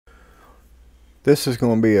This is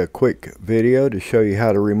going to be a quick video to show you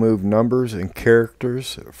how to remove numbers and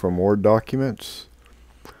characters from Word documents.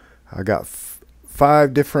 I got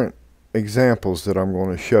 5 different examples that I'm going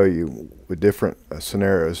to show you with different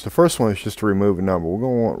scenarios. The first one is just to remove a number. We're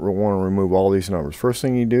going to want to remove all these numbers. First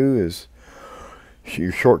thing you do is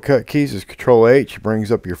your shortcut keys is Control H. It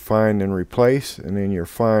brings up your find and replace, and then your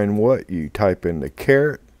find what you type in the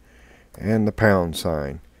caret and the pound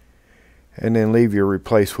sign, and then leave your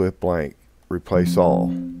replace with blank. Replace all,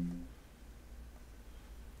 and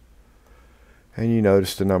you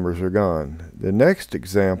notice the numbers are gone. The next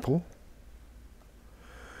example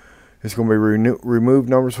is going to be remove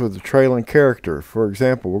numbers with a trailing character. For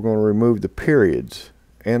example, we're going to remove the periods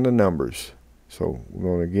and the numbers. So we're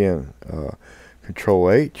going to again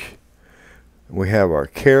Control H. We have our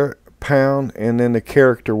caret, pound, and then the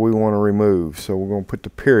character we want to remove. So we're going to put the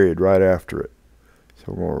period right after it. So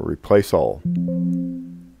we're going to replace all.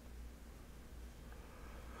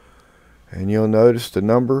 And you'll notice the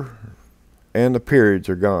number and the periods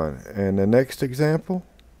are gone. And the next example,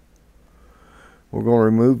 we're going to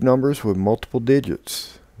remove numbers with multiple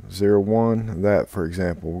digits. 0, 1, that for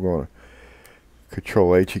example. We're going to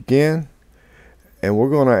Control H again. And we're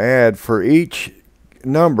going to add, for each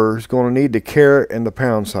number, is going to need the caret and the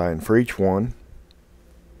pound sign for each one.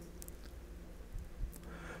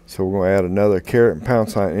 So we're going to add another caret and pound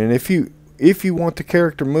sign. And if you want the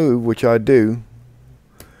character moved, which I do,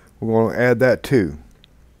 we're going to add that too.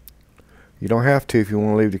 You don't have to if you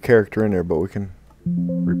want to leave the character in there, but we can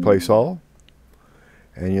replace all,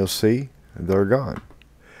 and you'll see they're gone.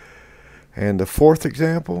 And the fourth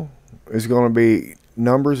example is going to be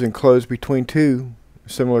numbers enclosed between 2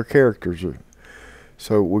 similar characters.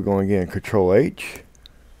 So we're going to again Control H,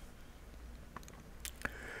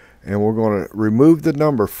 and we're going to remove the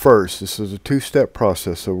number first. This is a 2-step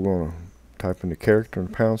process. So we're going to type in the character and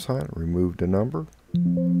the pound sign, remove the number.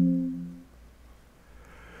 And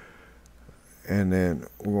then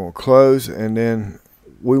we're going to close, and then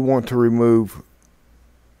we want to remove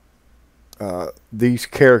these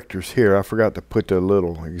characters here. I forgot to put the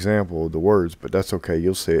little example of the words, but that's okay,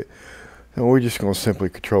 you'll see it. And we're just going to simply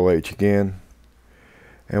Control H again,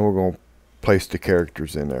 and we're going to place the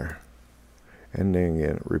characters in there, and then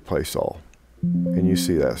again replace all, and you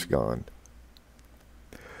see that's gone.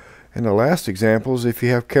 And the last example is if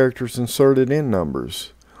you have characters inserted in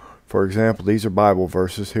numbers. For example, these are Bible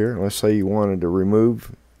verses here. Let's say you wanted to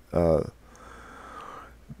remove the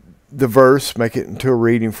verse, make it into a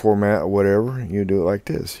reading format or whatever. You do it like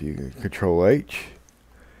this. You Control H,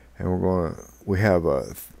 and we have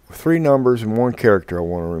 3 numbers and 1 character I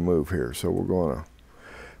want to remove here. So we're going to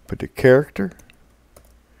put the character,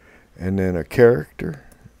 and then a character,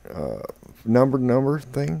 number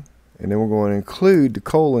thing. And then we're going to include the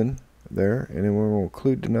colon there, and then we're going to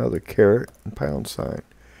include another caret and pound sign.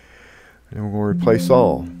 And then we're going to replace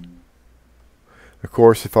all. Of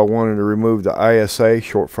course, if I wanted to remove the ISA,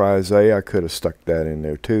 short for Isaiah, I could have stuck that in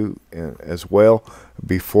there too, and as well,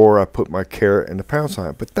 before I put my caret and the pound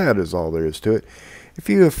sign. But that is all there is to it. If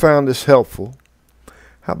you have found this helpful,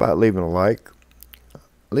 how about leaving a like,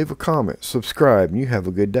 leave a comment, subscribe, and you have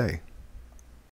a good day.